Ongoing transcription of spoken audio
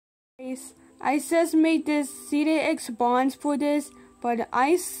I just made this CDX bonds for this, but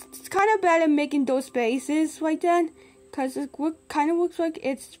it's kind of bad at making those spaces like that, because it kind of looks like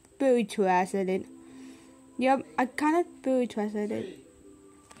it's very too-acidated. Yep, I kind of very too-acidated.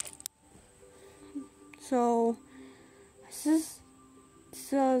 So, this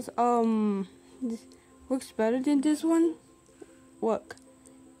says, this looks better than this one. Look,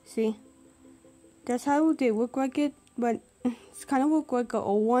 see? That's how they look like it, but it's kind of look like an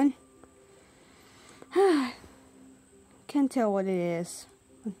old one. Can't tell what it is,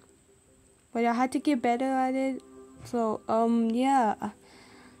 but I had to get better at it. So yeah,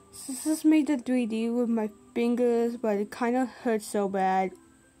 this just made the 3D with my fingers, but it kind of hurts so bad.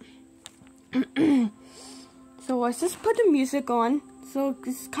 So let's just put the music on. So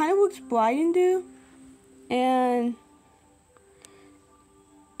this kind of looks bright in there, and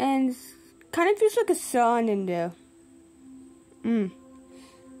kind of feels like a sun in there.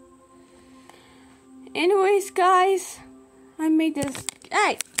 Anyways, guys, I made this.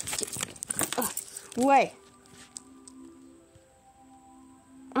 Hey, wait.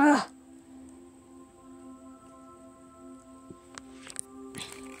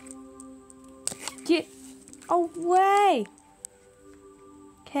 Get away.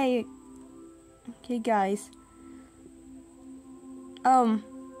 Okay, guys.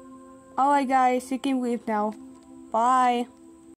 Alright, guys, you can leave now. Bye.